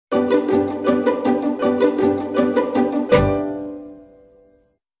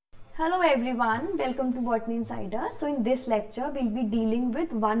everyone, welcome to Botany Insider. So in this lecture, we'll be dealing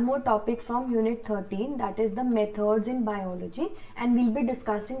with one more topic from Unit 13, that is the methods in biology, and we'll be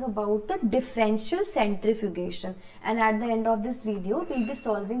discussing about the differential centrifugation. And at the end of this video, we'll be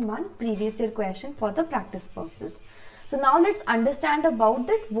solving one previous year question for the practice purpose. So now let's understand about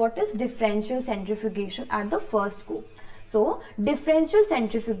that what is differential centrifugation at the first go. So, differential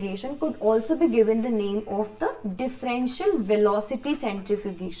centrifugation could also be given the name of the differential velocity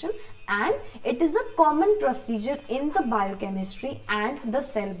centrifugation, and it is a common procedure in the biochemistry and the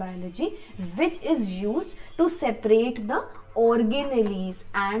cell biology which is used to separate the organelles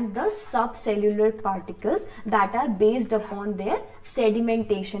and the subcellular particles that are based upon their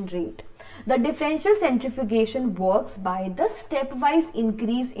sedimentation rate. The differential centrifugation works by the stepwise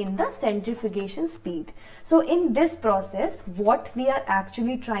increase in the centrifugation speed. So in this process, what we are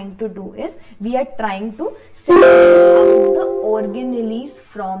actually trying to do is, we are trying to separate out the organelles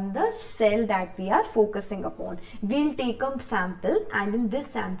from the cell that we are focusing upon. We'll take a sample, and in this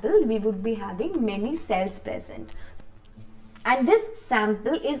sample, we would be having many cells present. And this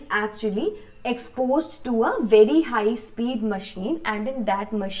sample is actually exposed to a very high speed machine, and in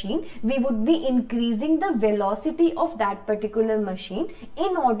that machine we would be increasing the velocity of that particular machine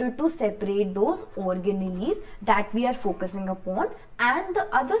in order to separate those organelles that we are focusing upon and the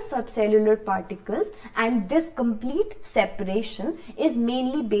other subcellular particles, and this complete separation is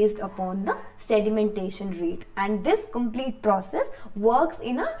mainly based upon the sedimentation rate, and this complete process works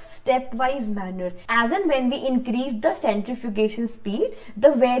in a stepwise manner. As and when we increase the centrifugation speed,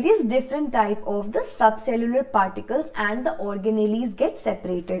 the various different types of the subcellular particles and the organelles get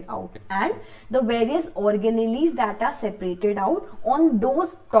separated out, and the various organelles that are separated out, on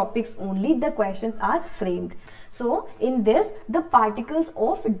those topics only the questions are framed. So in this, the particles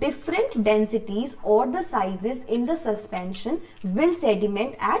of different densities or the sizes in the suspension will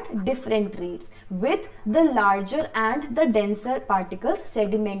sediment at different rates, with the larger and the denser particles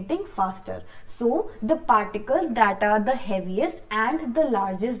sedimenting faster. So the particles that are the heaviest and the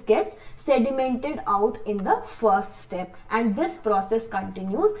largest gets sedimented out in the first step, and this process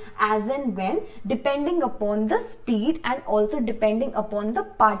continues as and when, depending upon the speed and also depending upon the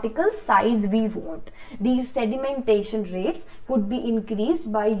particle size we want. These sedimentation rates could be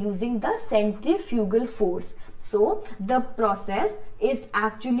increased by using the centrifugal force. So the process is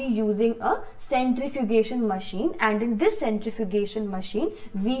actually using a centrifugation machine, and in this centrifugation machine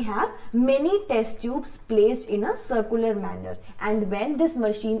we have many test tubes placed in a circular manner, and when this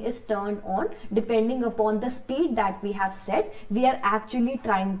machine is turned on, depending upon the speed that we have set, we are actually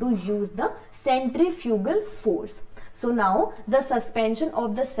trying to use the centrifugal force. So now the suspension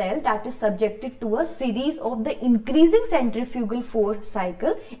of the cell that is subjected to a series of the increasing centrifugal force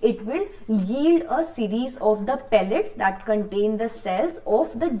cycle, it will yield a series of the pellets that contain the cells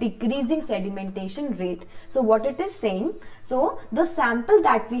of the decreasing sedimentation rate. So what it is saying, so the sample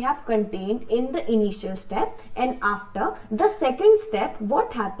that we have contained in the initial step, and after the second step,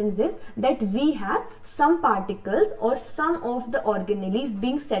 what happens is that we have some particles or some of the organelles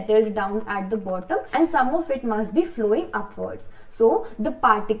being settled down at the bottom, and some of it must be flowing upwards. So the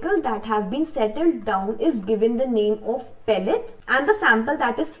particle that have been settled down is given the name of pellet, and the sample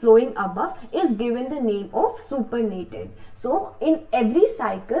that is flowing above is given the name of supernatant. So in every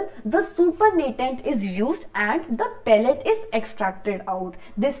cycle, the supernatant is used and the pellet is extracted out.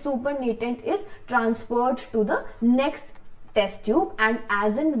 This supernatant is transferred to the next test tube, and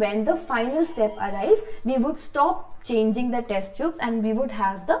as and when the final step arrives, we would stop changing the test tubes and we would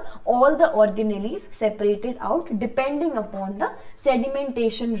have all the organelles separated out depending upon the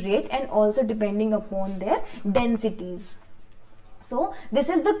sedimentation rate and also depending upon their densities. So this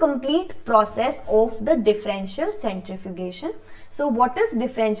is the complete process of the differential centrifugation. So what is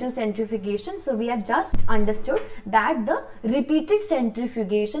differential centrifugation? So we have just understood that the repeated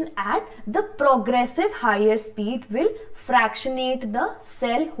centrifugation at the progressive higher speed will fractionate the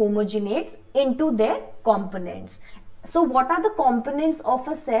cell homogenates into their components. So what are the components of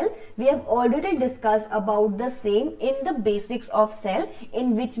a cell? We have already discussed about the same in the basics of cell,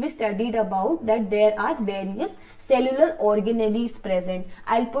 in which we studied about that there are various cellular organelles present.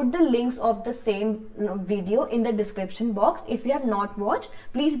 I'll put the links of the same video in the description box. If you have not watched,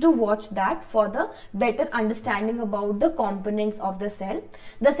 please do watch that for the better understanding about the components of the cell.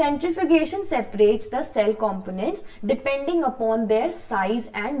 The centrifugation separates the cell components depending upon their size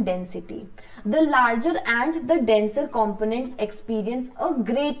and density. The larger and the denser components experience a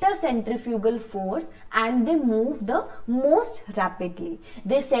greater centrifugal force and they move the most rapidly.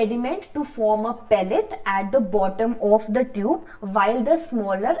 They sediment to form a pellet at the bottom bottom of the tube, while the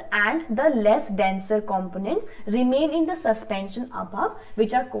smaller and the less denser components remain in the suspension above,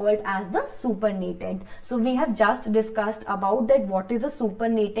 which are called as the supernatant. So we have just discussed about that what is a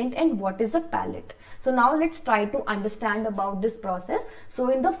supernatant and what is a pellet. So now let's try to understand about this process. So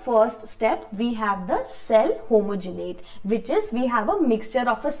in the first step, we have the cell homogenate, which is we have a mixture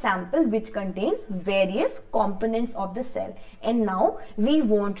of a sample which contains various components of the cell. And now we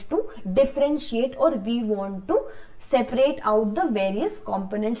want to differentiate, or we want to separate out the various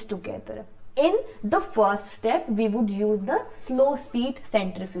components together. In the first step, we would use the slow speed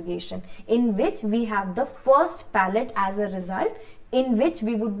centrifugation, in which we have the first pellet as a result, in which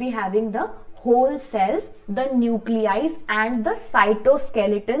we would be having the whole cells, the nuclei and the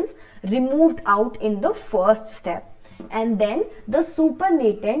cytoskeletons removed out in the first step. And then the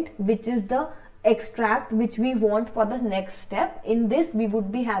supernatant, which is the extract which we want for the next step. In this we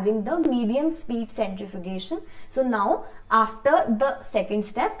would be having the medium speed centrifugation. So now after the second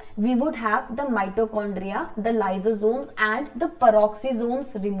step, we would have the mitochondria, the lysosomes and the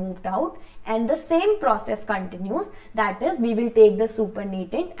peroxisomes removed out, and the same process continues. That is, we will take the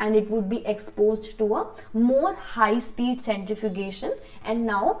supernatant and it would be exposed to a more high speed centrifugation, and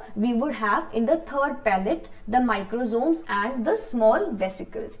now we would have in the third pellet the microsomes and the small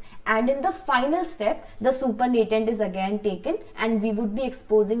vesicles. And in the final step, the supernatant is again taken and we would be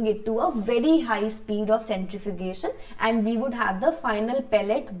exposing it to a very high speed of centrifugation, and we would have the final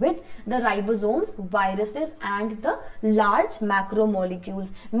pellet with the ribosomes, viruses and the large macromolecules.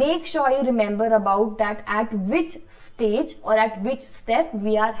 Make sure you remember about that, at which stage or at which step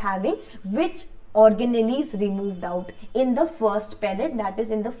we are having which organelles removed out. In the first pellet, that is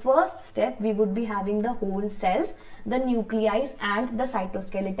in the first step, we would be having the whole cells, the nuclei and the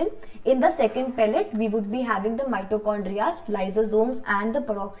cytoskeleton. In the second pellet, we would be having the mitochondria, lysosomes and the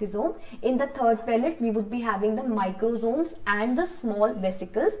peroxisome. In the third pellet, we would be having the microsomes and the small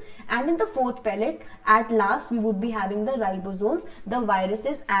vesicles. And in the fourth pellet, at last, we would be having the ribosomes, the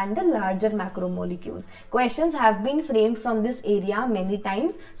viruses and the larger macromolecules. Questions have been framed from this area many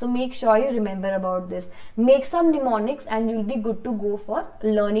times, so make sure you remember about this. Make some mnemonics and you'll be good to go for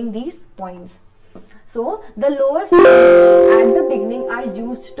learning these points. So the lower stages at the beginning are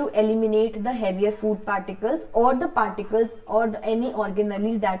used to eliminate the heavier food particles or the particles or any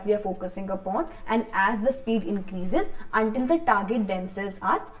organelles that we are focusing upon, and as the speed increases until the target themselves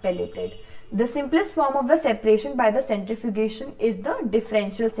are pelleted. The simplest form of the separation by the centrifugation is the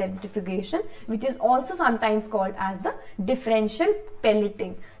differential centrifugation, which is also sometimes called as the differential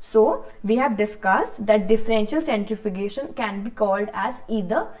pelleting. So we have discussed that differential centrifugation can be called as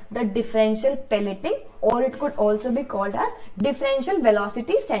either the differential pelleting, or it could also be called as differential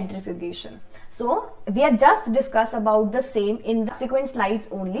velocity centrifugation. So we have just discussed about the same in the subsequent slides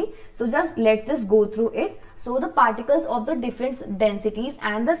only. So let's just go through it. So the particles of the different densities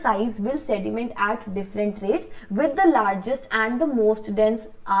and the size will sediment at different rates, with the largest and the most dense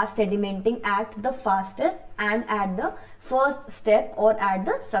are sedimenting at the fastest and at the first step or at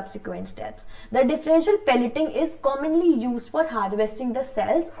the subsequent steps. The differential pelleting is commonly used for harvesting the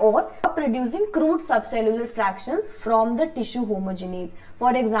cells or producing crude subcellular fractions from the tissue homogenate.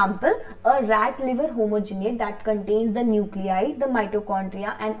 For example, a rat liver homogenate that contains the nuclei, the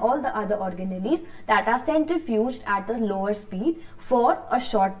mitochondria and all the other organelles that are centrifuged at a lower speed for a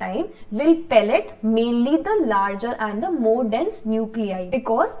short time will pellet mainly the larger and the more dense nuclei,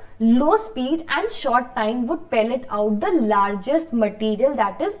 because low speed and short time would pellet out the largest material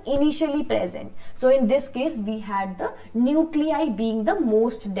that is initially present. So in this case, we had the nuclei being the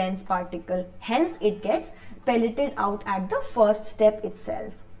most dense particle, hence it gets pelleted out at the first step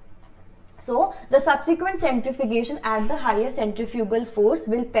itself. So the subsequent centrifugation at the higher centrifugal force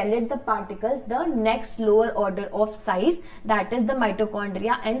will pellet the particles the next lower order of size, that is the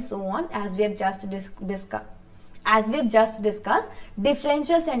mitochondria and so on, as we have just discussed. As we have just discussed,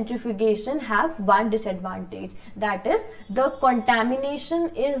 differential centrifugation have one disadvantage, that is the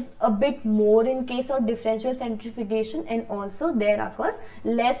contamination is a bit more in case of differential centrifugation, and also there occurs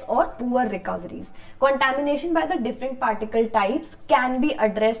less or poor recoveries. Contamination by the different particle types can be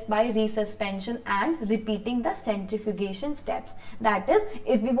addressed by resuspension and repeating the centrifugation steps. That is,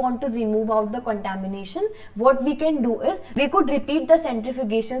 if we want to remove out the contamination, what we can do is we could repeat the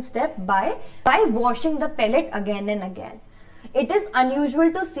centrifugation step by washing the pellet again and again. It is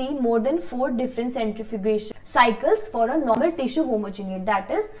unusual to see more than 4 different centrifugation cycles for a normal tissue homogenate.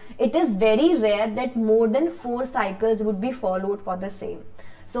 That is, it is very rare that more than 4 cycles would be followed for the same.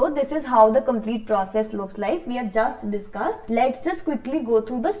 So this is how the complete process looks like. We have just discussed. Let's just quickly go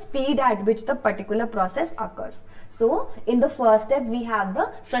through the speed at which the particular process occurs. So in the first step, we have the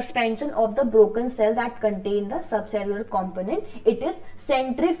suspension of the broken cell that contain the subcellular component. It is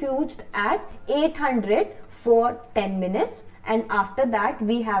centrifuged at 800 for 10 minutes. And after that,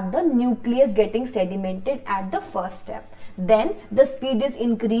 we have the nucleus getting sedimented at the first step. Then the speed is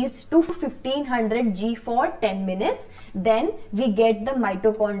increased to 1500 G for 10 minutes. Then we get the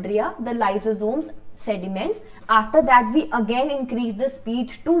mitochondria, the lysosomes, sediments. After that, we again increase the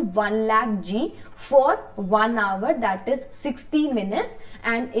speed to 1 lakh G for 1 hour, that is 60 minutes.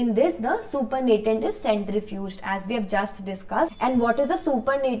 And in this, the supernatant is centrifuged, as we have just discussed. And what is the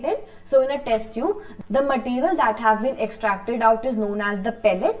supernatant? So in a test tube, the material that have been extracted out is known as the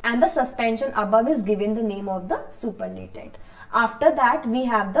pellet, and the suspension above is given the name of the supernatant. After that, we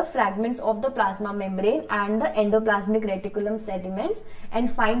have the fragments of the plasma membrane and the endoplasmic reticulum sediments.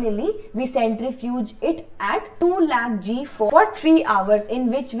 And finally, we centrifuge it at 2 lakh G for 3 hours, in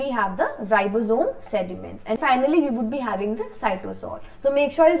which we have the ribosome sediments. And finally, we would be having the cytosol. So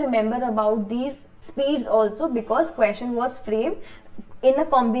make sure you remember about these speeds also, because question was framed in a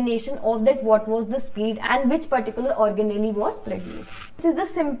combination of that what was the speed and which particular organelle was produced. This is the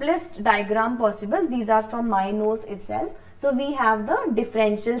simplest diagram possible. These are from my notes itself. So we have the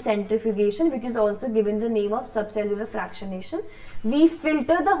differential centrifugation, which is also given the name of subcellular fractionation. We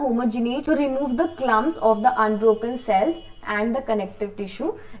filter the homogeneity to remove the clumps of the unbroken cells and the connective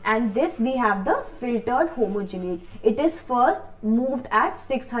tissue, and this we have the filtered homogeneity. It is first moved at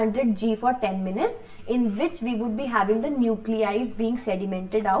 600 G for 10 minutes, in which we would be having the nuclei being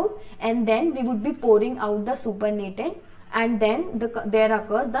sedimented out, and then we would be pouring out the supernatant, and then there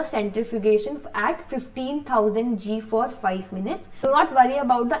occurs the centrifugation at 15,000 G for 5 minutes. Do not worry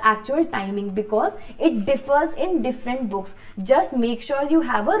about the actual timing, because it differs in different books. Just make sure you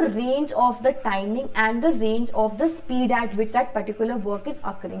have a range of the timing and the range of the speed at which that particular work is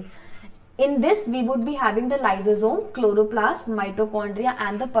occurring. In this, we would be having the lysosome, chloroplast, mitochondria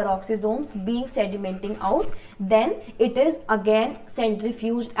and the peroxisomes being sedimenting out. Then it is again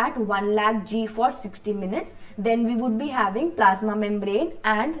centrifuged at 1 lakh G for 60 minutes. Then we would be having plasma membrane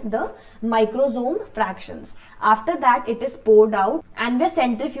and the microsome fractions. After that, it is poured out and we are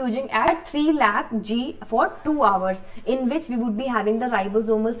centrifuging at 3 lakh G for 2 hours, in which we would be having the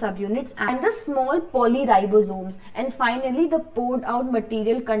ribosomal subunits and the small polyribosomes. And finally, the poured out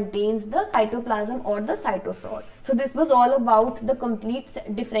material contains the cytoplasm or the cytosol. So this was all about the complete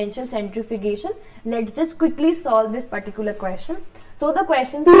differential centrifugation. Let's just quickly solve this particular question. So the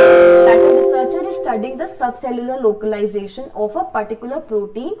question says that a researcher is studying the subcellular localization of a particular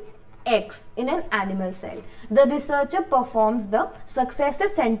protein X in an animal cell. The researcher performs the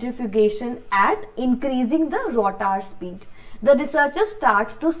successive centrifugation at increasing the rotar speed. The researcher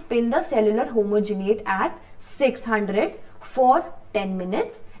starts to spin the cellular homogeneate at 600 for 10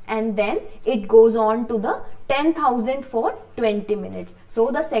 minutes, and then it goes on to the 10,000 for 20 minutes.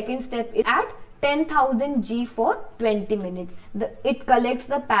 So the second step is at 10,000 G for 20 minutes. It collects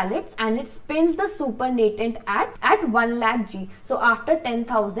the pellets and it spins the supernatant at 1 lakh G. So after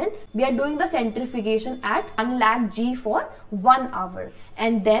 10,000, we are doing the centrifugation at 1 lakh G for 1 hour.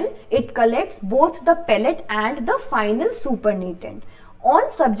 And then it collects both the pellet and the final supernatant.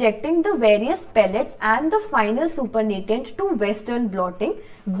 On subjecting the various pellets and the final supernatant to Western blotting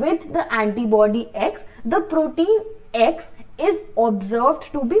with the antibody X, the protein X is observed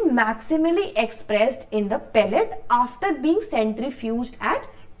to be maximally expressed in the pellet after being centrifuged at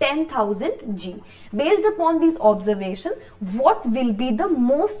 10,000 G. Based upon these observations, what will be the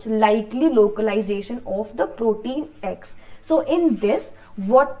most likely localization of the protein X? So in this,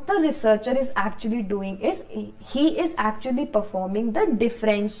 what the researcher is actually doing is he is actually performing the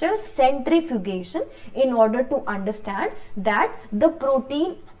differential centrifugation in order to understand that the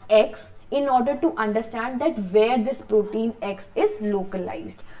protein X, in order to understand that where this protein X is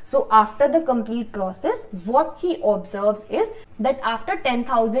localized. So after the complete process, what he observes is that after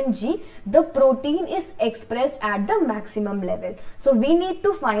 10,000 G, the protein is expressed at the maximum level. So we need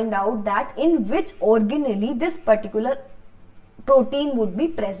to find out that in which organelle this particular protein would be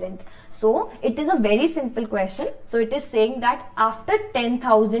present. So it is a very simple question. So it is saying that after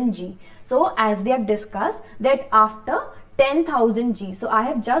 10,000 G. So as we have discussed that after 10,000 G. So I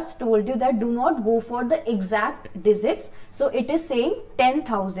have just told you that do not go for the exact digits. So it is saying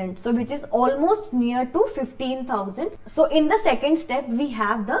 10,000. So which is almost near to 15,000. So in the second step, we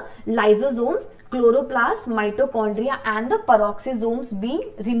have the lysosomes, chloroplast, mitochondria and the peroxisomes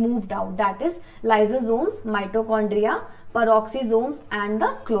being removed out. That is lysosomes, mitochondria, peroxisomes and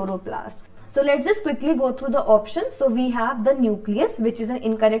the chloroplast. So let's just quickly go through the options. So we have the nucleus, which is an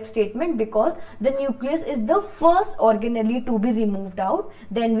incorrect statement because the nucleus is the first organelle to be removed out.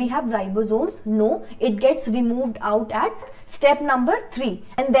 Then we have ribosomes. No, it gets removed out at step number 3.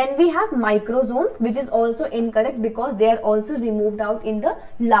 And then we have microsomes, which is also incorrect because they are also removed out in the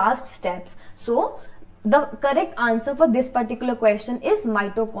last steps. So the correct answer for this particular question is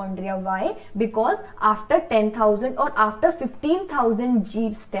mitochondria. Why? Because after 10,000 or after 15,000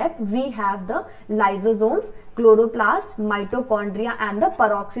 G step, we have the lysosomes, chloroplast, mitochondria and the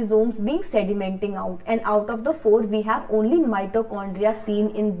peroxisomes being sedimenting out, and out of the 4 we have only mitochondria seen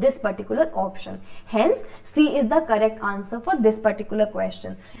in this particular option. Hence C is the correct answer for this particular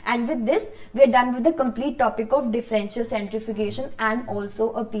question. And with this we are done with the complete topic of differential centrifugation and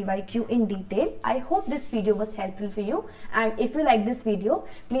also a PYQ in detail. I hope this video was helpful for you, and if you like this video,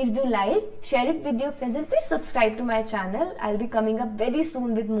 please do like, share it with your friends, and please subscribe to my channel. I'll be coming up very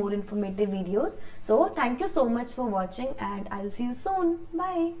soon with more informative videos. So thank you so much for watching, and I'll see you soon.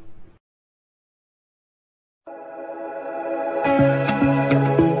 Bye.